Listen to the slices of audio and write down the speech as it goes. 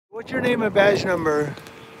What's your name and badge number?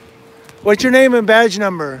 What's your name and badge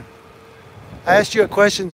number? I asked you a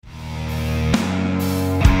question.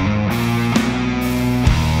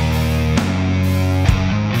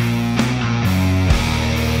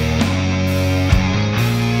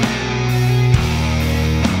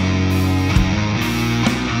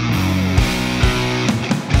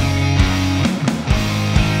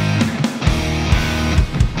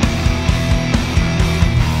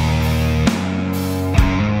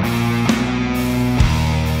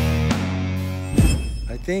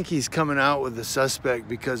 I think he's coming out with the suspect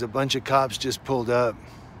because a bunch of cops just pulled up.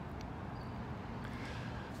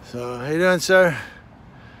 So, how you doing, sir?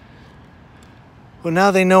 Well, now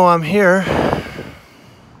they know I'm here.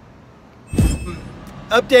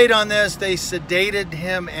 Update on this, they sedated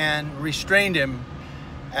him and restrained him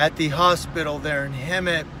at the hospital there in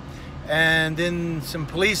Hemet. And then some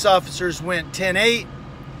police officers went 10-8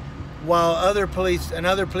 while another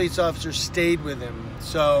police officer stayed with him.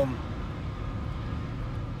 So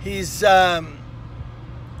he's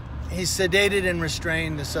sedated and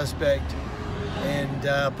restrained, the suspect,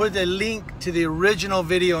 and put the link to the original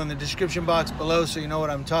video in the description box below so you know what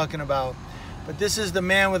I'm talking about. But this is the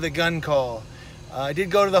man with the gun call. I did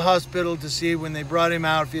go to the hospital to see when they brought him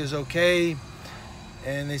out if he was okay,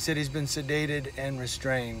 and they said he's been sedated and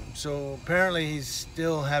restrained. So apparently he's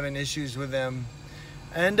still having issues with them,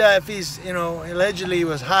 and if he's, you know, allegedly he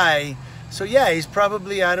was high. So yeah, he's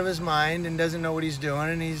probably out of his mind and doesn't know what he's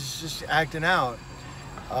doing, and he's just acting out.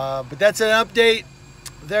 But that's an update.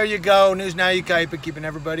 There you go. News Now Yucaipa, keeping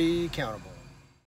everybody accountable.